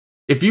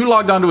If you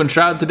logged onto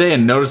Enshrouded today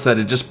and noticed that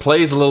it just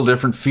plays a little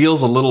different,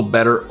 feels a little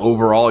better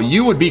overall,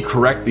 you would be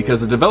correct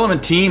because the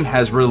development team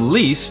has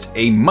released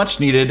a much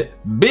needed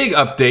big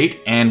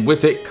update, and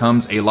with it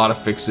comes a lot of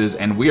fixes,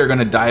 and we are going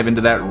to dive into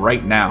that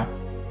right now.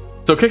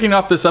 So kicking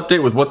off this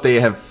update with what they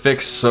have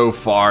fixed so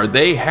far,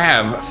 they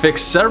have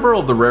fixed several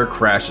of the rare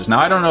crashes.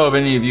 Now, I don't know if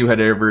any of you had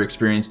ever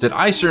experienced it.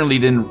 I certainly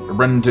didn't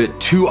run into it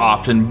too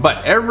often,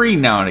 but every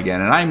now and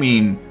again, and I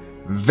mean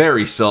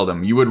very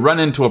seldom, you would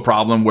run into a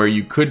problem where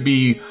you could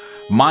be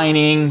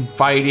mining,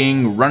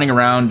 fighting, running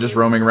around, just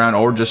roaming around,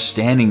 or just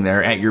standing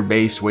there at your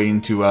base waiting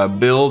to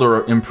build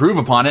or improve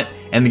upon it,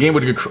 and the game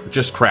would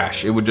just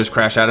crash. It would just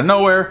crash out of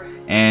nowhere,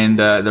 and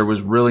there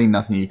was really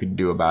nothing you could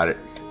do about it.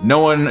 No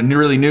one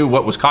really knew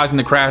what was causing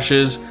the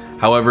crashes.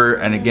 However,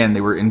 and again,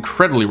 they were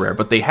incredibly rare,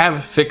 but they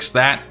have fixed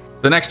that.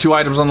 The next two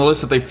items on the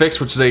list that they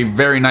fixed, which is a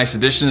very nice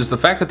addition, is the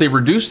fact that they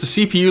reduced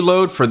the CPU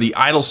load for the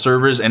idle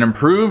servers and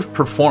improved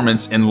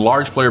performance in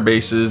large player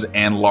bases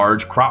and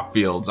large crop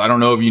fields. I don't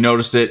know if you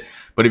noticed it,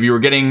 but if you were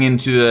getting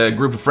into a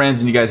group of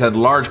friends and you guys had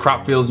large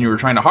crop fields and you were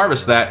trying to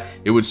harvest that,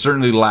 it would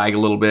certainly lag a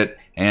little bit,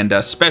 and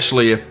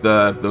especially if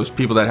those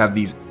people that have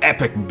these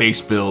epic base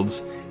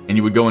builds and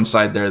you would go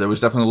inside there was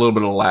definitely a little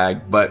bit of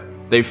lag, but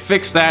they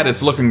fixed that.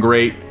 It's looking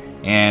great,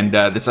 and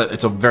it's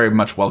a very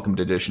much welcomed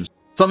addition.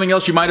 Something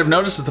else you might have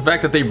noticed is the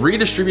fact that they've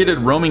redistributed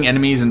roaming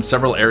enemies in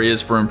several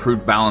areas for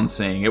improved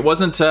balancing. It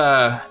wasn't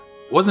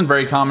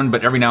very common,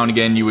 but every now and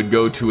again you would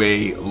go to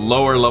a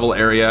lower level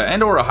area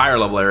and or a higher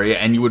level area,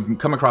 and you would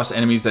come across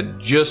enemies that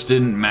just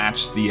didn't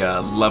match the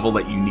level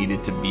that you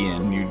needed to be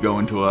in. You'd go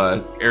into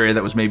a area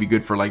that was maybe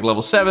good for like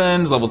level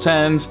 7s, level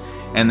 10s,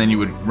 and then you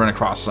would run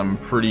across some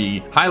pretty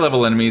high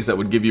level enemies that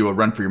would give you a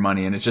run for your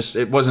money, and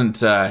it wasn't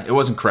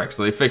correct.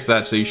 So they fixed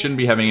that, so you shouldn't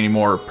be having any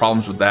more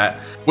problems with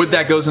that. With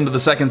that goes into the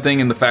second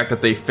thing, and the fact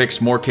that they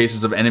fixed more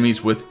cases of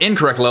enemies with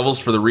incorrect levels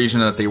for the region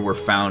that they were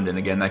found in.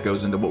 Again, that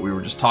goes into what we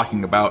were just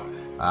talking about.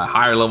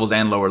 Higher levels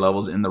and lower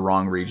levels in the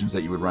wrong regions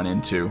that you would run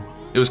into.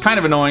 It was kind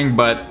of annoying,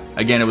 but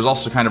again, it was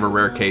also kind of a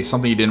rare case,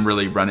 something you didn't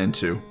really run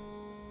into.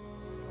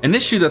 An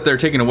issue that they're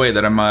taking away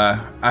that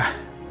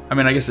I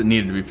mean, I guess it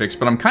needed to be fixed,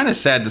 but I'm kind of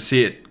sad to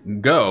see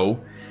it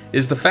go,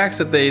 is the fact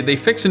that they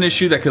fix an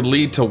issue that could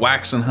lead to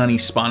wax and honey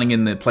spawning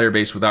in the player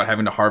base without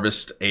having to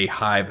harvest a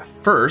hive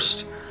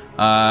first.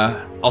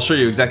 I'll show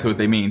you exactly what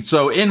they mean.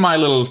 So in my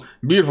little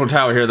beautiful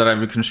tower here that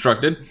I've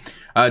constructed,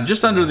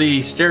 just under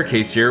the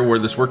staircase here where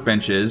this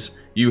workbench is,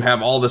 you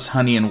have all this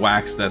honey and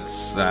wax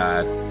that's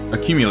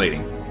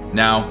accumulating.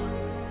 Now,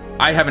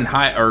 I haven't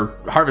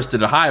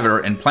harvested a hive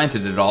and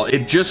planted it all.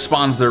 It just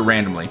spawns there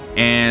randomly,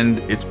 and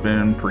it's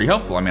been pretty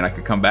helpful. I mean, I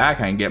could come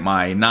back, I can get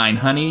my 9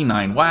 honey,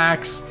 9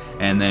 wax,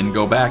 and then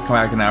come back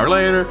an hour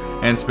later,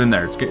 and it's been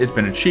there. It's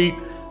been a cheat.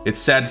 It's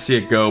sad to see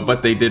it go,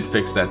 but they did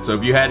fix that. So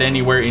if you had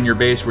anywhere in your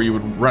base where you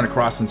would run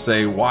across and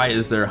say, why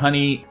is there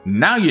honey?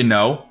 Now you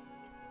know.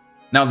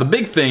 Now the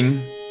big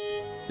thing,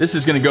 this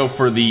is going to go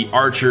for the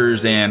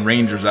archers and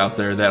rangers out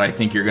there that I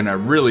think you're going to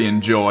really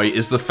enjoy,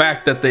 is the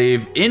fact that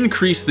they've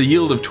increased the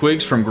yield of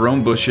twigs from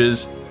grown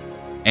bushes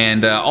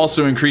and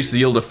also increased the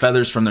yield of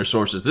feathers from their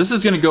sources. This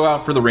is going to go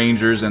out for the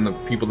rangers and the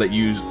people that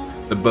use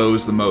the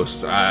bows the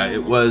most.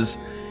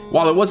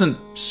 While it wasn't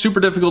super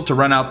difficult to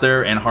run out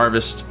there and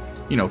harvest,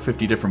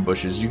 50 different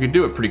bushes, you could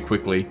do it pretty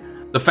quickly.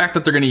 The fact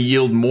that they're going to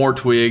yield more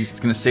twigs, it's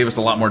going to save us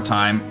a lot more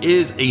time,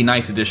 is a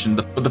nice addition.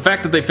 But the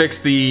fact that they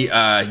fixed the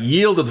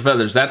yield of the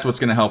feathers, that's what's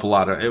going to help a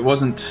lot. It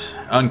wasn't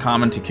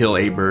uncommon to kill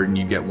a bird and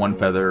you'd get 1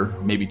 feather,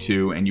 maybe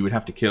 2, and you would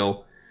have to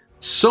kill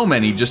so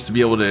many just to be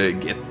able to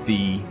get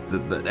the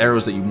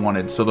arrows that you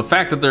wanted. So the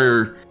fact that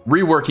they're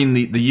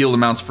reworking the yield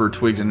amounts for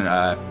twigs and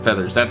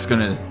feathers,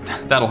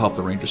 that'll help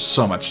the rangers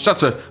so much.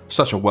 Such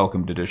a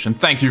welcomed addition.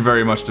 Thank you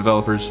very much,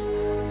 developers.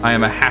 I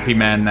am a happy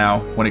man now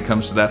when it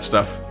comes to that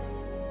stuff.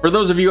 For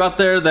those of you out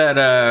there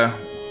that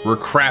were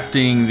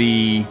crafting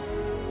the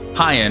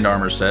high-end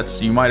armor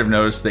sets, you might have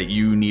noticed that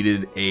you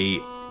needed a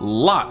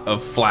lot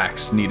of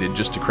flax needed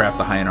just to craft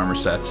the high-end armor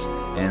sets,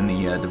 and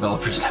the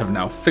developers have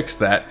now fixed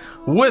that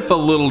with a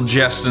little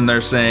jest in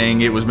there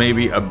saying it was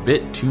maybe a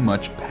bit too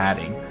much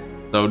padding.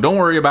 So don't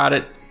worry about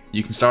it.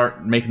 You can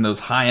start making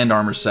those high-end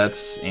armor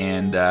sets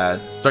and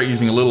start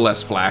using a little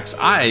less flax.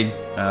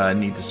 I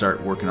need to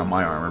start working on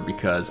my armor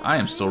because I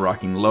am still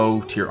rocking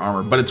low-tier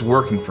armor, but it's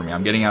working for me.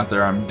 I'm getting out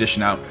there, I'm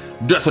dishing out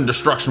death and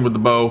destruction with the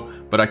bow,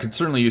 but I could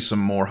certainly use some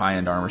more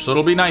high-end armor. So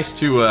it'll be nice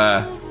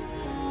to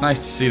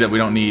see that we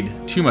don't need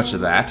too much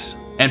of that.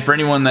 And for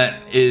anyone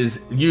that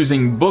is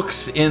using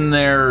books in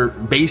their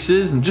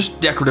bases and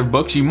just decorative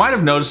books, you might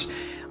have noticed,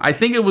 I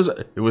think it was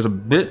a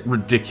bit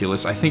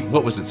ridiculous. I think,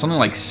 what was it, something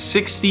like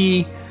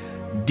 60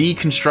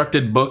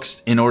 deconstructed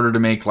books in order to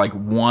make like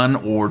 1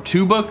 or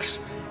 2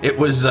 books. It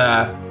was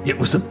a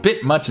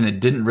bit much, and it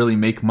didn't really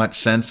make much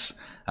sense.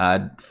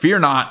 Fear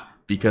not,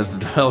 because the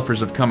developers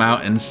have come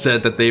out and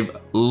said that they've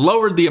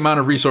lowered the amount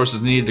of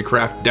resources needed to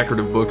craft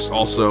decorative books,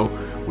 also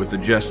with the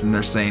jest, and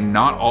they're saying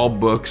not all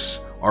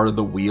books are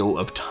the Wheel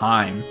of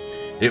Time.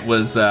 It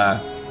was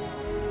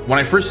When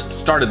I first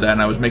started that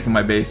and I was making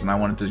my base and I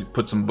wanted to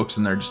put some books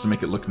in there just to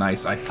make it look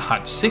nice, I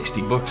thought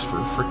 60 books for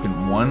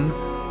freaking one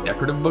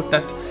decorative book?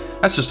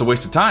 That's just a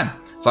waste of time.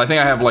 So I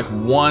think I have like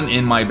one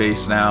in my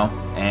base now,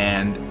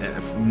 and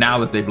now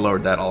that they've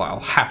lowered that, I'll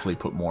happily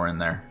put more in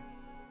there.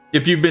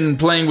 If you've been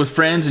playing with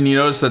friends and you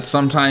notice that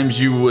sometimes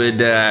you would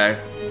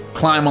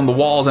climb on the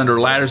walls under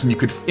ladders and you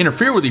could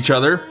interfere with each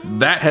other,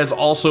 that has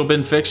also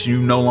been fixed.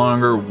 You no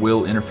longer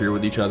will interfere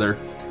with each other.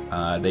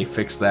 They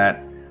fixed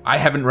that. I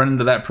haven't run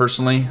into that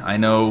personally. I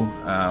know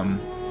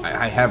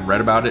I have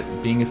read about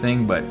it being a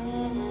thing, but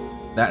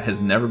that has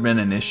never been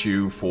an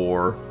issue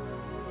for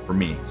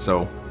me.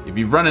 So if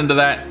you've run into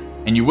that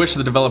and you wish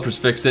the developers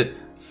fixed it,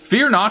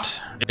 fear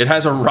not. It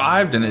has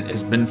arrived and it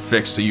has been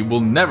fixed, so you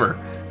will never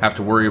have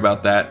to worry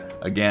about that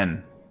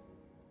again.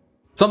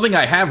 Something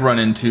I have run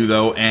into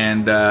though,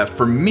 and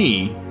for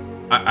me,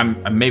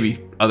 I'm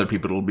maybe other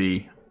people it'll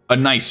be a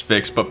nice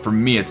fix, but for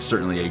me it's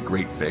certainly a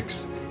great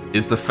fix,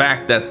 is the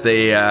fact that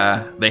they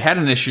had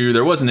an issue.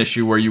 There was an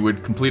issue where you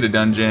would complete a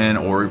dungeon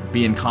or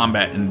be in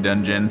combat in a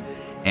dungeon,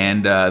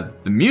 and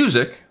the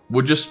music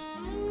would just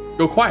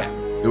go quiet.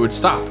 It would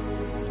stop.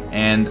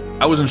 And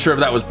I wasn't sure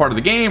if that was part of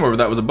the game or if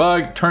that was a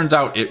bug. Turns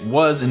out it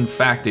was in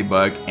fact a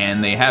bug,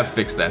 and they have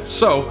fixed that.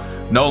 So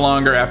no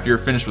longer after you're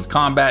finished with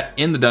combat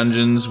in the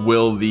dungeons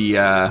will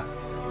the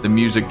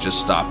music just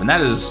stop. And that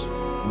is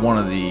one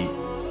of the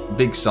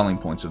big selling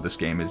points of this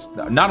game. Is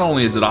not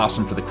only is it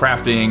awesome for the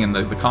crafting and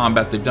the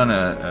combat, they've done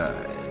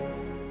a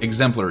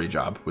exemplary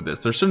job with this.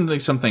 There's certainly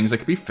some things that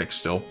could be fixed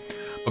still,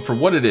 but for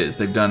what it is,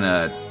 they've done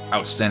an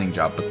outstanding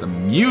job. But the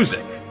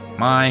music,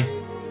 my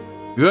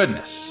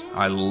goodness,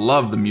 I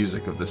love the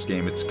music of this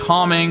game. It's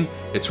calming,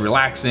 it's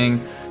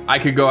relaxing. I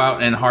could go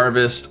out and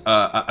harvest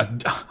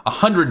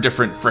 100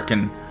 different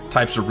frickin'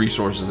 types of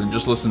resources and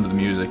just listen to the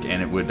music,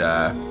 and it would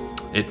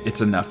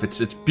it's enough.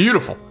 It's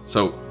beautiful.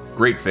 So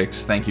great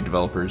fix. Thank you,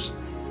 developers.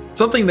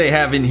 Something they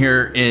have in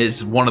here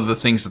is one of the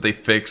things that they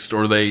fixed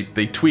or they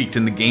tweaked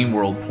in the game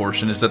world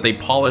portion, is that they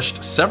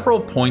polished several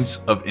points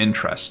of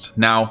interest.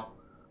 Now,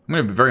 I'm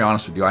going to be very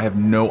honest with you. I have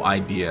no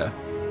idea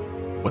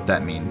what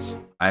that means.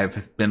 I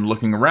have been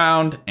looking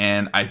around,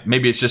 and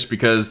maybe it's just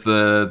because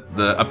the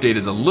update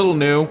is a little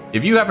new.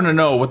 If you happen to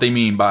know what they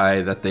mean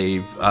by that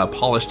they've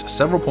polished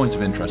several points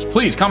of interest,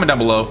 please comment down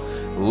below.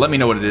 Let me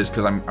know what it is,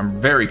 because I'm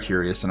very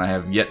curious, and I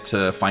have yet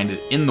to find it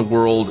in the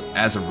world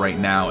as of right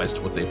now as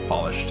to what they've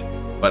polished.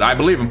 But I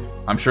believe them.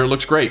 I'm sure it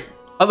looks great.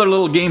 Other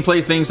little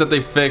gameplay things that they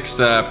fixed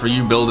for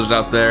you builders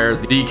out there.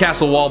 The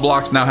castle wall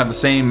blocks now have the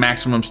same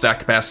maximum stack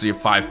capacity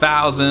of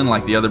 5,000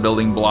 like the other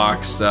building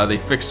blocks. They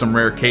fixed some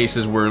rare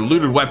cases where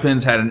looted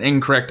weapons had an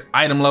incorrect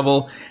item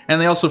level,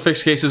 and they also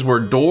fixed cases where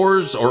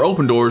doors or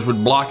open doors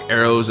would block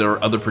arrows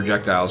or other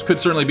projectiles. Could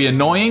certainly be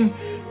annoying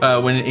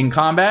when in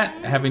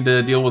combat, having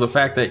to deal with the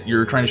fact that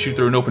you're trying to shoot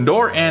through an open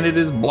door and it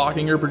is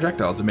blocking your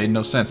projectiles. It made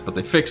no sense, but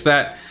they fixed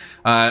that.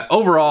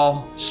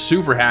 Overall,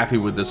 super happy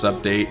with this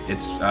update.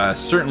 It's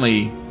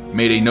certainly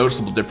made a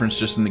noticeable difference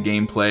just in the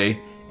gameplay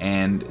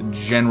and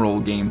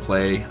general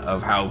gameplay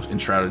of how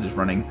Enshrouded is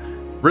running.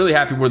 Really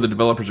happy where the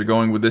developers are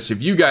going with this.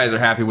 If you guys are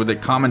happy with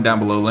it, comment down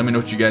below. Let me know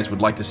what you guys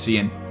would like to see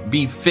and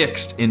be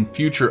fixed in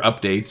future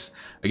updates.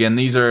 Again,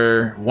 this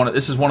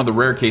is one of the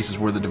rare cases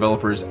where the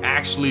developer is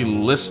actually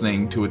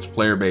listening to its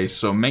player base.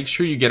 So make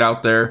sure you get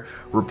out there,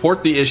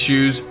 report the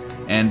issues,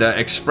 and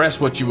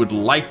express what you would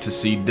like to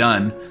see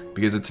done,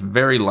 because it's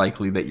very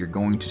likely that you're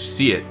going to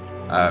see it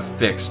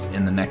fixed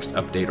in the next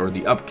update or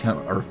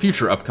the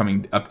future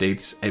upcoming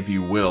updates, if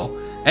you will.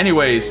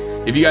 Anyways,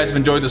 if you guys have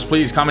enjoyed this,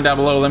 please comment down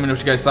below. Let me know what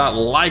you guys thought.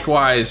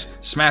 Likewise,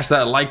 smash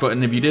that like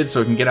button if you did,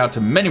 so it can get out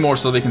to many more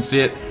so they can see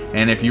it.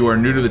 And if you are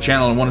new to the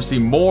channel and want to see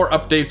more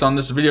updates on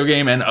this video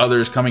game and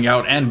others coming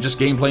out and just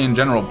gameplay in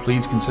general,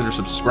 please consider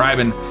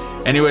subscribing.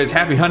 Anyways,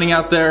 happy hunting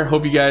out there.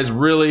 Hope you guys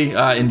really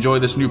enjoy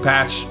this new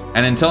patch.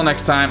 And until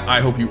next time, I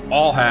hope you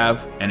all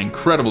have an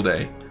incredible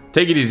day.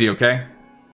 Take it easy, okay?